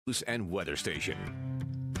News and weather station.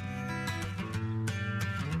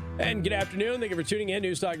 And good afternoon. Thank you for tuning in.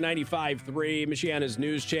 News Talk 95.3, Michiana's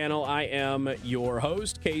news channel. I am your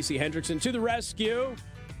host, Casey Hendrickson. To the rescue,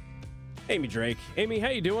 Amy Drake. Amy, how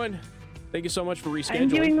you doing? Thank you so much for rescheduling. I'm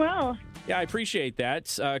doing well. Yeah, I appreciate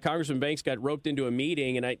that. Congressman Banks got roped into a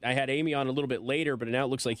meeting, and I had Amy on a little bit later, but now it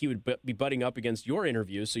looks like he would be butting up against your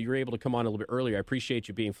interview, so you were able to come on a little bit earlier. I appreciate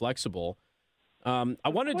you being flexible. I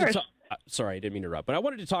wanted to talk. Sorry, I didn't mean to interrupt, but I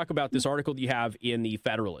wanted to talk about this article that you have in the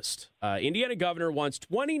Federalist. Indiana governor wants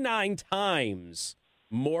 29 times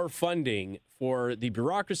more funding for the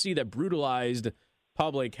bureaucracy that brutalized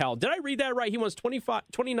public health. Did I read that right? He wants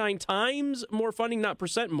 29 times more funding, not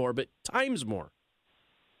percent more, but times more.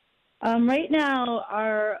 Right now,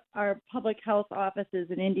 our public health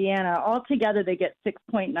offices in Indiana, altogether, they get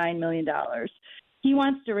 $6.9 million. He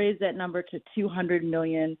wants to raise that number to $200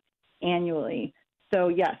 million annually. So,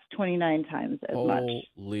 yes, 29 times as much.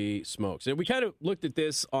 Holy smokes. And we kind of looked at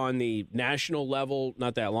this on the national level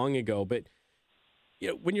not that long ago, but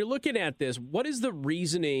when you're looking at this, what is the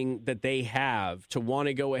reasoning that they have to want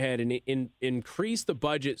to go ahead and increase the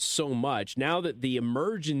budget so much now that the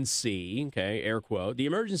emergency, okay, air quote, the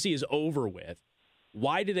emergency is over with?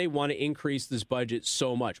 Why do they want to increase this budget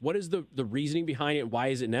so much? What is the reasoning behind it? Why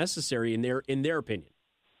is it necessary in their opinion?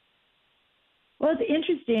 Well, it's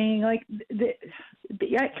interesting.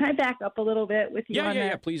 Can I back up a little bit with you on that?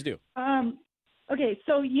 Yeah, please do. Okay,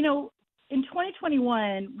 so, in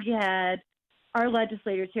 2021, we had our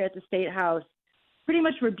legislators here at the State House pretty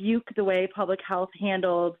much rebuke the way public health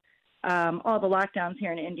handled all the lockdowns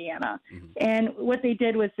here in Indiana. Mm-hmm. And what they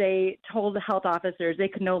did was they told the health officers they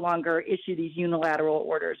could no longer issue these unilateral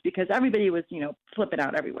orders because everybody was, flipping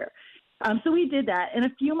out everywhere. So we did that. And a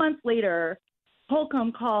few months later,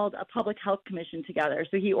 Holcomb called a public health commission together.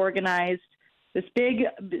 So he organized this big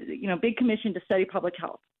commission to study public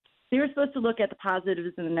health. They were supposed to look at the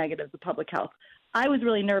positives and the negatives of public health. I was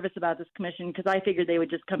really nervous about this commission because I figured they would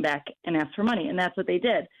just come back and ask for money, and that's what they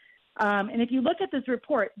did. And if you look at this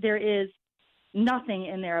report, there is nothing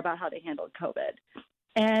in there about how they handled COVID.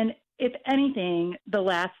 And if anything, the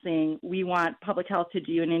last thing we want public health to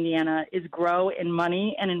do in Indiana is grow in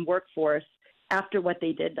money and in workforce after what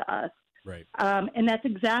they did to us. Right. And that's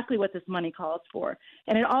exactly what this money calls for.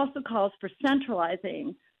 And it also calls for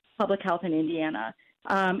centralizing public health in Indiana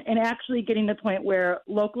and actually getting to the point where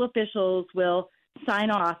local officials will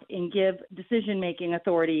sign off and give decision-making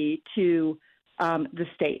authority to the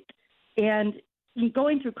state. And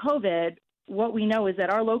going through COVID, what we know is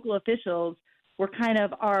that our local officials were kind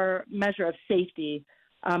of our measure of safety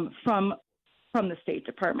from the State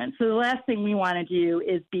Department. So the last thing we want to do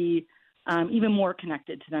is be even more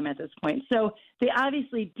connected to them at this point. So they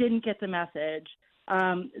obviously didn't get the message.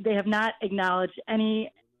 They have not acknowledged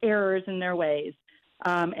any errors in their ways.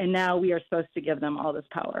 And now we are supposed to give them all this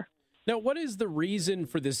power. Now, what is the reason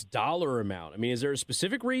for this dollar amount? I mean, is there a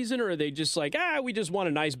specific reason, or are they just like, we just want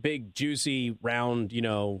a nice, big, juicy, round,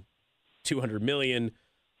 $200 million?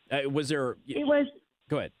 Was there? It was.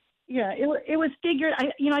 Go ahead. Yeah, it was figured.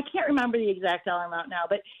 I can't remember the exact dollar amount now,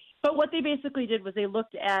 but what they basically did was they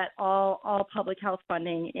looked at all public health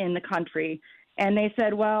funding in the country, and they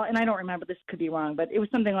said, well, and I don't remember, this could be wrong, but it was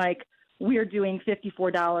something like we're doing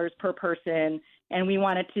 $54 per person, and we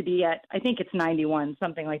want it to be at, I think it's 91,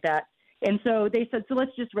 something like that. And so they said, so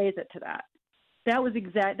let's just raise it to that. That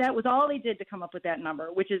was all they did to come up with that number,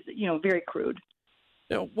 which is, very crude.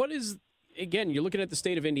 Now, again, you're looking at the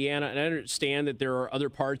state of Indiana, and I understand that there are other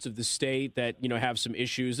parts of the state that, have some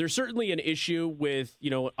issues. There's certainly an issue with,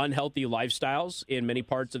 unhealthy lifestyles in many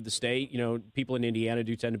parts of the state. People in Indiana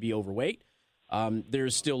do tend to be overweight.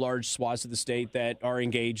 There's still large swaths of the state that are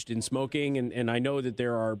engaged in smoking, and I know that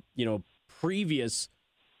there are, previous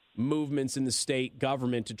movements in the state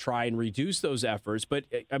government to try and reduce those efforts. But,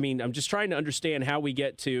 I mean, I'm just trying to understand how we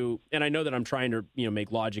get to, and I know that I'm trying to,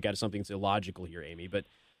 make logic out of something that's illogical here, Amy, but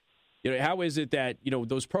how is it that,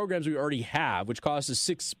 those programs we already have, which cost us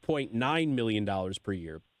 $6.9 million per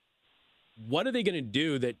year, what are they going to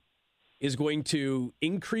do that is going to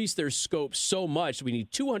increase their scope so much? We need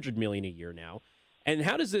 $200 million a year now. And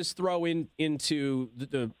how does this throw into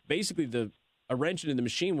basically a wrench into the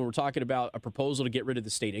machine when we're talking about a proposal to get rid of the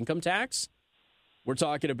state income tax? We're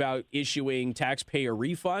talking about issuing taxpayer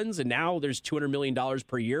refunds, and now there's $200 million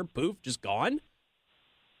per year. Poof, just gone.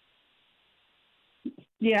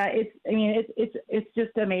 Yeah, it's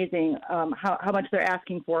just amazing how much they're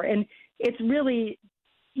asking for, and it's really,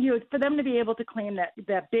 for them to be able to claim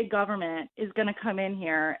that big government is going to come in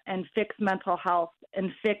here and fix mental health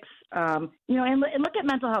and fix, and look at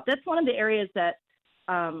mental health. That's one of the areas that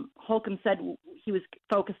Holcomb said he was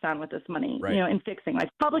focused on with this money, right. in fixing. Like,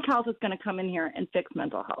 public health is going to come in here and fix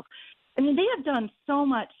mental health. I mean, they have done so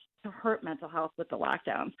much to hurt mental health with the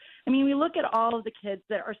lockdowns. I mean, we look at all of the kids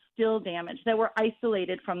that are still damaged, that were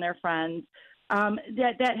isolated from their friends,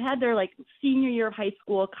 that had their, like, senior year of high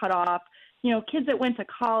school cut off, kids that went to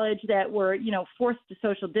college that were, forced to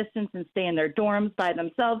social distance and stay in their dorms by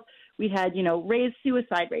themselves. We had, raised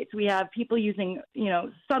suicide rates. We have people using,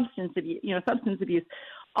 substance abuse.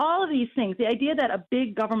 All of these things, the idea that a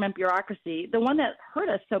big government bureaucracy, the one that hurt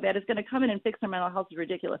us so bad, is going to come in and fix our mental health is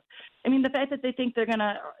ridiculous. I mean, the fact that they think they're going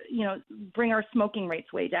to, bring our smoking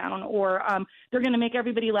rates way down, or they're going to make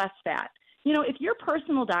everybody less fat. If your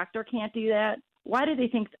personal doctor can't do that, why do they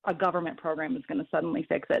think a government program is going to suddenly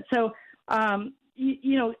fix it? So,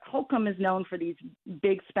 Holcomb is known for these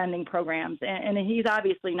big spending programs, and he's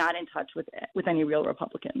obviously not in touch with any real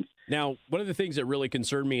Republicans. Now, one of the things that really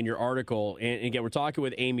concerned me in your article, and again, we're talking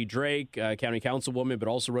with Amy Drake, county councilwoman, but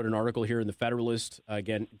also wrote an article here in the Federalist.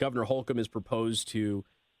 Again, Governor Holcomb has proposed to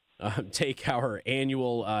take our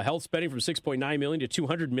annual health spending from $6.9 million to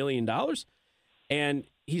 $200 million. And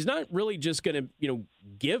he's not really just going to,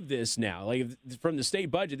 give this now. Like, from the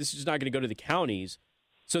state budget, this is just not going to go to the counties.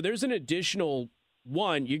 So there's an additional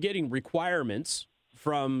one. You're getting requirements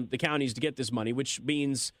from the counties to get this money, which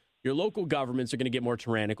means your local governments are going to get more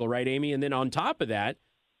tyrannical, right, Amy? And then on top of that,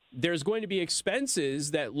 there's going to be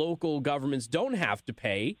expenses that local governments don't have to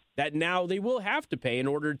pay that now they will have to pay in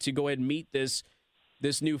order to go ahead and meet this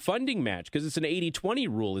new funding match, because it's an 80-20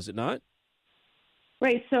 rule, is it not?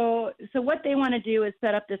 Right. So what they want to do is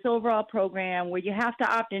set up this overall program where you have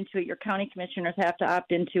to opt into it. Your county commissioners have to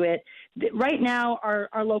opt into it. Right now,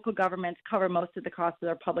 our local governments cover most of the cost of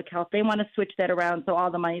their public health. They want to switch that around so all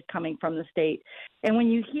the money is coming from the state. And when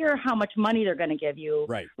you hear how much money they're going to give you,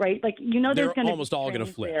 right? Like, there's going to almost all going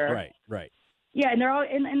to flip. There. Right. Yeah, and they're all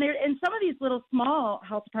and some of these little small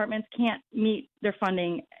health departments can't meet their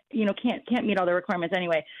funding, can't meet all their requirements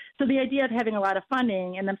anyway. So the idea of having a lot of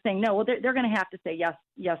funding and them saying no, well, they're going to have to say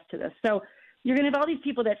yes to this. So you're going to have all these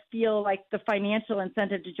people that feel like the financial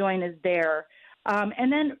incentive to join is there. And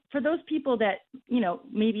then for those people that,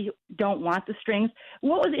 maybe don't want the strings,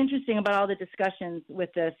 what was interesting about all the discussions with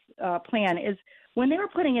this plan is when they were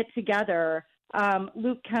putting it together,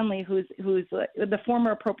 Luke Kenley, who's the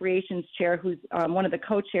former appropriations chair, who's one of the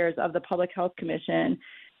co-chairs of the Public Health Commission,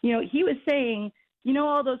 he was saying,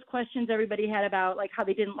 all those questions everybody had about, like, how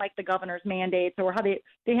they didn't like the governor's mandates, or how they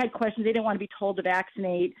had questions. They didn't want to be told to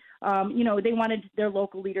vaccinate. They wanted their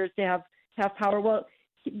local leaders to have power. Well,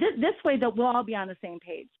 this way we'll all be on the same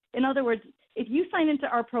page. In other words, if you sign into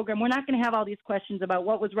our program, we're not going to have all these questions about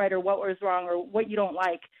what was right or what was wrong or what you don't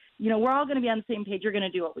like. We're all going to be on the same page. You're going to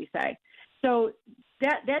do what we say. So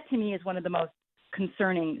that to me is one of the most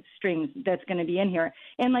concerning strings that's going to be in here.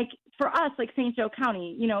 And like for us, like St. Joe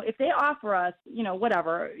County, if they offer us,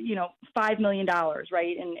 whatever, $5 million,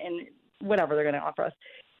 right, and whatever they're going to offer us,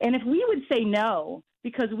 and if we would say no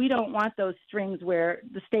because we don't want those strings where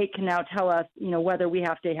the state can now tell us, whether we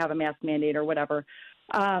have to have a mask mandate or whatever,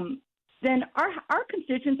 then our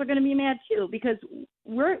constituents are going to be mad too, because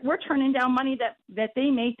we're turning down money that they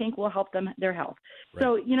may think will help their health. Right.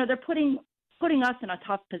 So they're putting us in a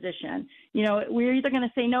tough position. We're either going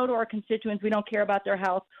to say no to our constituents, we don't care about their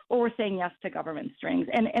health, or we're saying yes to government strings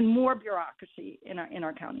and more bureaucracy in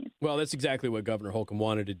our counties. Well, that's exactly what Governor Holcomb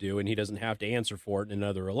wanted to do, and he doesn't have to answer for it in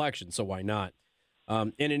another election, so why not?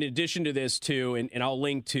 And in addition to this, too, and I'll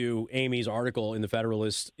link to Amy's article in the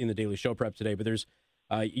Federalist in the Daily Show Prep today, but there's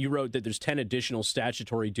you wrote that there's 10 additional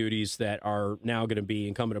statutory duties that are now going to be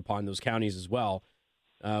incumbent upon those counties as well.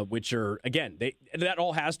 Which are, again, that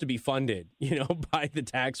all has to be funded, by the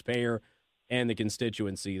taxpayer and the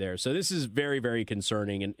constituency there. So this is very, very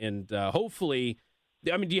concerning. And hopefully,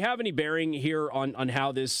 I mean, do you have any bearing here on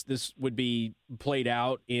how this would be played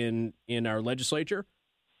out in our legislature?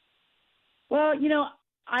 Well,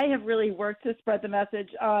 I have really worked to spread the message.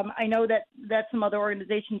 I know that some other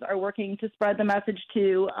organizations are working to spread the message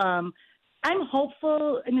too. I'm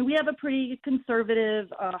hopeful. I mean, we have a pretty conservative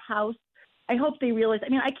House. I hope they realize. I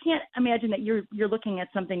mean, I can't imagine that you're looking at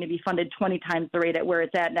something to be funded 20 times the rate at where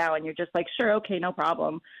it's at now, and you're just like, sure, okay, no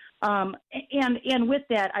problem. And with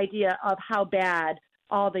that idea of how bad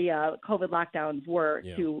all the COVID lockdowns were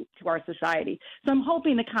to our society, so I'm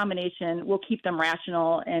hoping the combination will keep them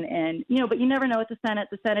rational. And but you never know with the Senate.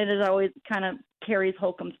 The Senate is always kind of carries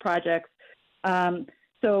Holcomb's projects.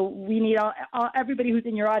 So we need everybody who's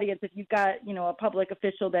in your audience, if you've got, a public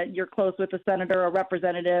official that you're close with, a senator, a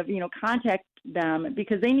representative, contact them,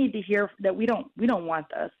 because they need to hear that we don't want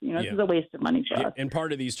this. This is a waste of money for us. And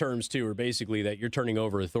part of these terms, too, are basically that you're turning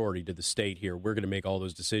over authority to the state here. We're going to make all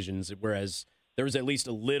those decisions, whereas there was at least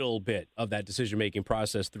a little bit of that decision-making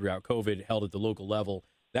process throughout COVID held at the local level.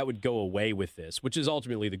 That would go away with this, which is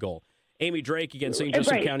ultimately the goal. Amy Drake, again, St.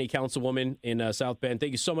 Joseph County Councilwoman in South Bend.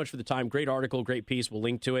 Thank you so much for the time. Great article, great piece. We'll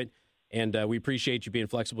link to it. And we appreciate you being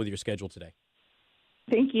flexible with your schedule today.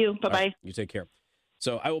 Thank you. Bye-bye. Right, you take care.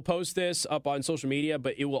 So I will post this up on social media,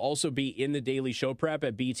 but it will also be in the daily show prep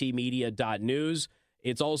at btmedia.news.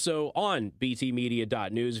 It's also on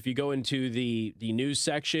btmedia.news. If you go into the news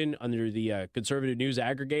section under the conservative news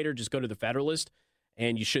aggregator, just go to the Federalist,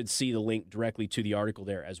 and you should see the link directly to the article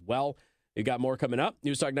there as well. We've got more coming up.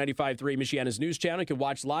 News Talk 95.3, Michiana's news channel. You can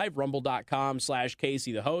watch live,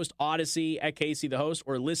 rumble.com/Casey the Host, Odyssey at Casey the Host,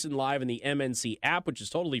 or listen live in the MNC app, which is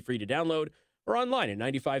totally free to download, or online at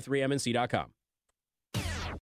 953mnc.com.